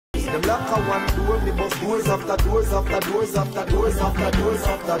Them lock a one door, me bust doors after doors after doors after doors after doors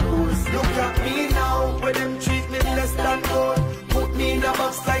after doors. Look at me now, where them treat me less than gold. Put me in a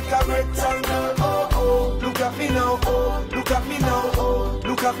box like a rectangle. Oh oh, look at me now. Oh, look at me now. Oh,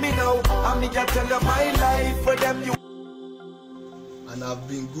 look at me now. I me just tell you my life for them you. And I've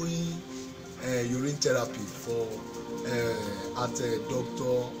been going urine therapy for at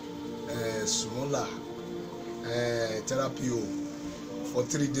Dr. Sumola therapy for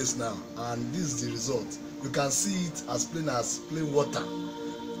 3 days now, and this is the result. You can see it as plain water.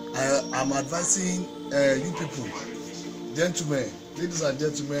 I'm advising you people, gentlemen, ladies and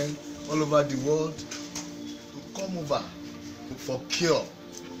gentlemen, all over the world, to come over for cure.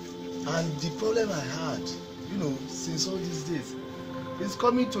 And the problem I had, since all these days, it's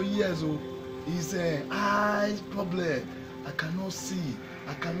coming to years old. It's an eye problem. I cannot see.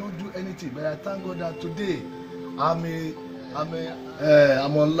 I cannot do anything. But I thank God that today I'm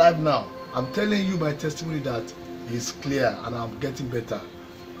on live now. I'm telling you my testimony that is clear and I'm getting better.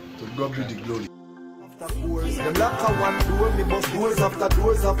 To God be the glory. Them lock a one door, me bust doors after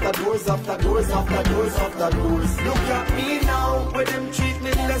doors after doors after doors after doors after doors. Look at me now, where them treat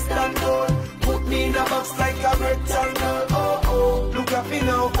me less than gold. Put me in a box like a rectangle. Oh oh, look at me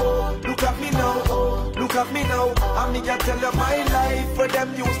now. Oh, look at me now. Oh, look at me now. I me just tell you my life where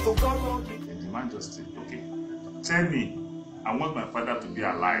them used to go. The man just said, okay, tell me, I want my father to be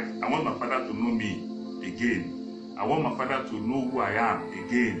alive. I want my father to know me again. I want my father to know who I am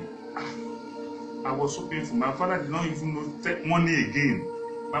again. I was so painful. My father did not even know money again.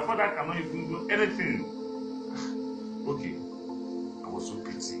 My father cannot even know anything. Okay, I was so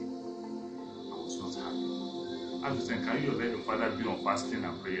pity. I was not happy. I was saying, can you let your father be on fasting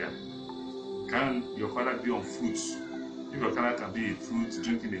and prayer? Can your father be on fruits? If your father can be a fruit,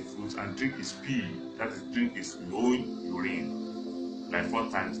 drinking the fruit, and drink his pee, that is, drink his own urine, like 4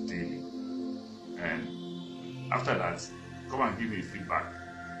 times daily. And after that, come and give me feedback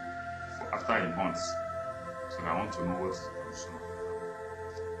after a month. So I want to know what's wrong.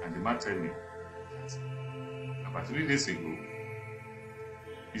 And the man tell me that about 3 days ago,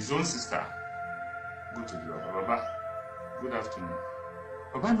 his own sister go to the Baba, good afternoon.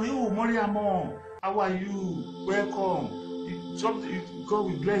 Baba, no, you, Moriamo, how are you? Welcome. God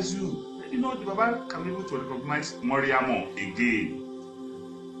will bless you. The Baba can be able to recognize Moriamo again.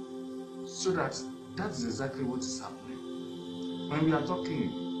 So that is exactly what is happening. When we are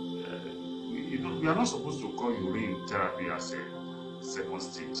talking, we are not supposed to call urine therapy as a second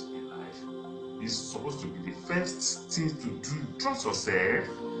stage in life. It's supposed to be the first thing to do. Trust yourself,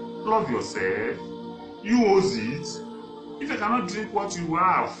 love yourself, you own it. If you cannot drink what you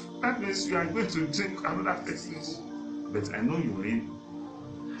have, that means you are going to drink another person's. But I know urine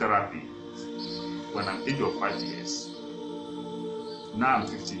therapy when I'm age of 5 years. Now I'm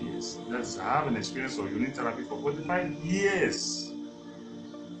 50 years. I have an experience of urine therapy for 45 years.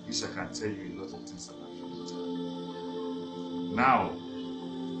 Which I can tell you a lot of things about urine therapy. Now,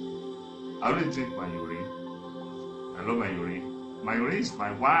 I only drink my urine. I love my urine. My urine is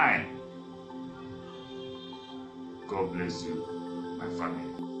my wine. God bless you, my family.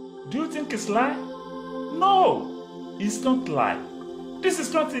 Do you think it's lie? No, it's not lie. This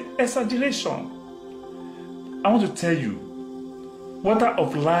is not exaggeration. I want to tell you, water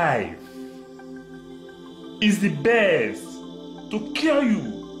of life is the best to cure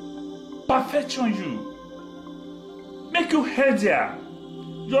you, perfection you, make you healthier.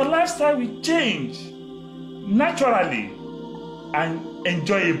 Your lifestyle will change naturally and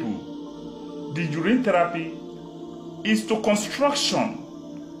enjoyable. The urine therapy is to construction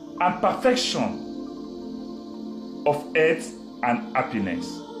and perfection of health and happiness.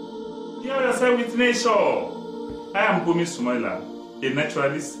 Heal yourself with nature. I am Gomi Sumaila, a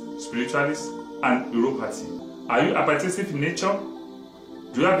naturalist, spiritualist, and uropathy. Are you hypertensive in nature?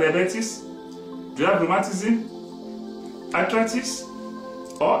 Do you have diabetes? Do you have rheumatism? Arthritis?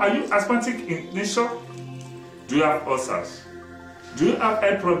 Or are you asthmatic in nature? Do you have ulcers? Do you have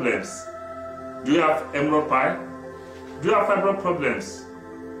health problems? Do you have hemorrhoid pie? Do you have fibroid problems?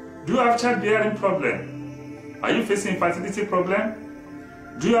 Do you have childbearing problem? Are you facing infertility problem?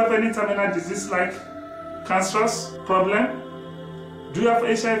 Do you have any terminal disease like cancerous problem? Do you have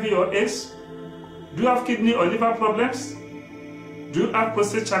HIV or AIDS? Do you have kidney or liver problems? Do you have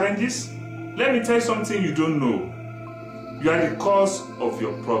prostate challenges? Let me tell you something you don't know. You are the cause of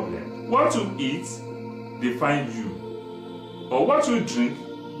your problem. What you eat defines you, or what you drink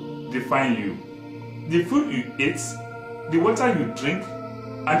defines you. The food you eat, the water you drink,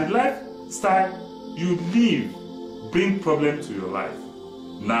 and the lifestyle you live bring problem to your life.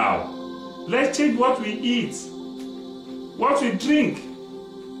 Now, let's change what we eat, what we drink,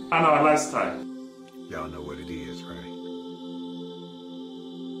 and our lifestyle. Y'all know what it is, right?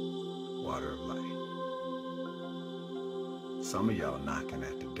 Water of life. Some of y'all knocking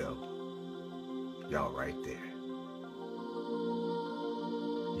at the door. Y'all right there.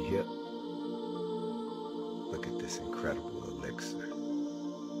 You hear? Look at this incredible elixir.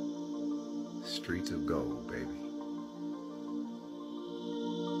 Streets of gold, baby.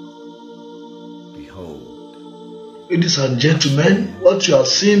 Behold. Ladies and gentlemen, what you are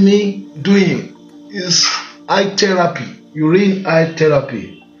seeing me doing is eye therapy, urine eye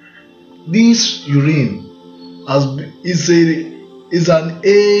therapy. This urine is an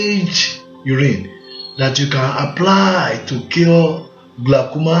age urine that you can apply to cure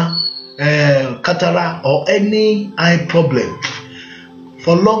glaucoma, cataract, or any eye problem.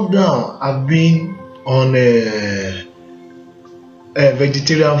 For lockdown, I've been on a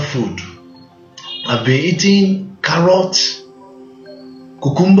vegetarian food. I've been eating carrot,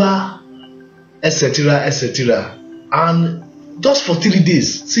 cucumber, etc., etc. And just for 3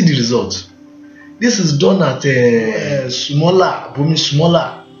 days, see the result. This is done at smaller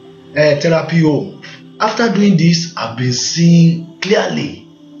therapy home. After doing this, I've been seeing clearly,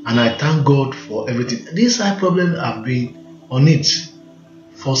 and I thank God for everything. This eye problem, I've been on it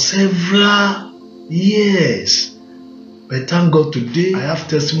for several years, but thank God today I have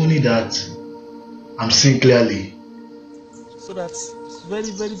testimony that I'm seeing clearly. So that's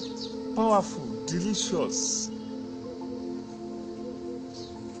very, very powerful, delicious.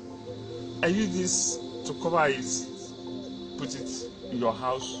 I use this to cover it, put it in your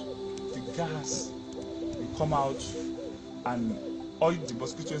house. The gas will come out and all the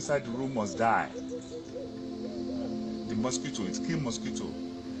mosquito inside the room must die. The mosquito, it kills mosquito.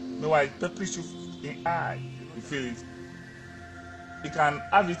 Meanwhile, it peppers you in eye, you feel it. You can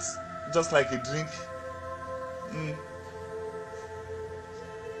have it just like a drink.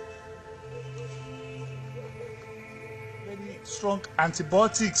 Very strong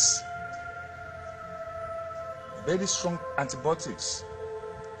antibiotics. Very strong antibiotics.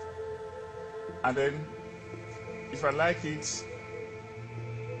 And then, if I like it,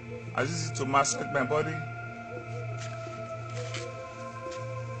 I use it to massage my body.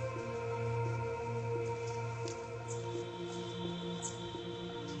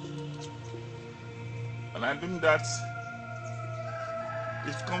 And I'm doing that,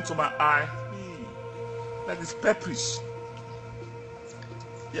 it comes to my eye. That is pepperish.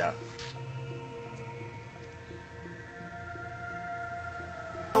 Yeah.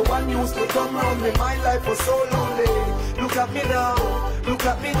 One used to come round me, my life was so lonely. Look at me now, look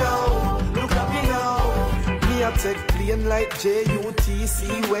at me now, look at me now. Me I take plain like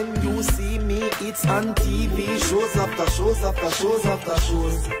JUTC. When you see me, it's on TV. Shows after shows after shows after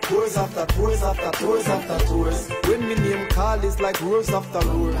shows. Tours after tours after tours after tours. When me name call is like roars after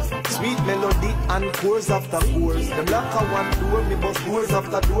roars. Sweet melody and chorus after chorus. Them like a one door, me bust doors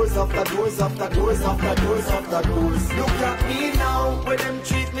after doors after doors after doors after doors after doors. Look at me now, when them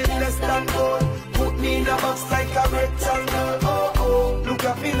treat me less than gold. Put me in a box like a rectangle. Oh oh, look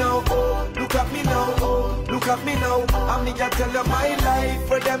at me now. Oh, look at me now. Oh, look at me now. I'm me can tell you my life.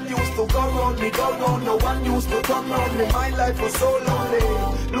 Where them used to go round me, go round. No one used to come round me. My life was so lonely.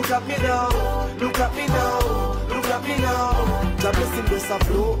 Look at me now. Look at me now. Look at me now. The blessing does a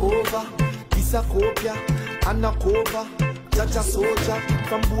flow over. This a copia and a cover. Jaja soldier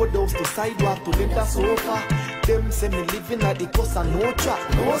from boardhouse to sidewalk to the sofa. Them say me living at the coast and no trap.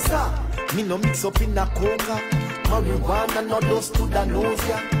 No sir, me no mix up in a conga. Marijuana no dust to the nose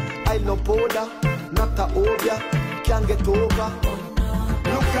ya. I no powder, not a obia. Can't get over.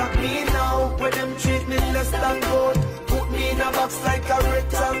 Look at me now, where them treat me less than gold. Put me in a box like a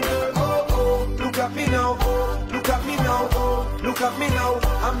rectangle. Oh oh, look at me now. Oh, look at me now. Oh, look at me now.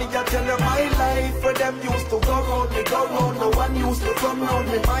 I me can tell you my life. Where them used to go round me, go round. No one used to come round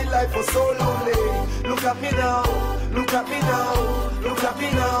me. My life was so lonely. Look at me now. Look at me now. Look at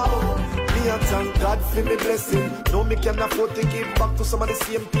me now. Me a thank God for me blessing. No me can afford to give back to some of the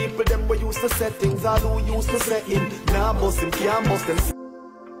same people. Them who used to set things, all who used to set in. Now bust him, can't bust them.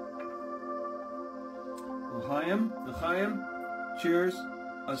 L'chaim, cheers,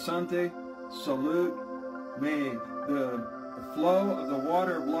 asante, salute. May the flow of the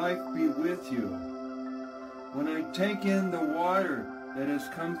water of life be with you. When I take in the water that has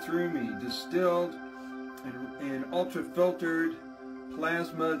come through me, distilled and ultra-filtered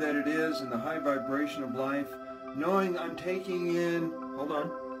plasma that it is in the high vibration of life, knowing I'm taking in,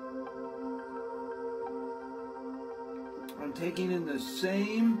 I'm taking in the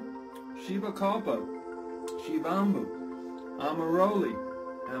same Shiva Kalpa, Shivambu, Amaroli,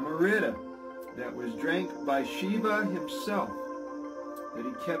 Amarita, that was drank by Shiva himself that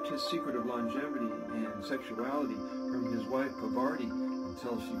he kept his secret of longevity and sexuality from his wife Pavarti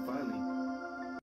until she finally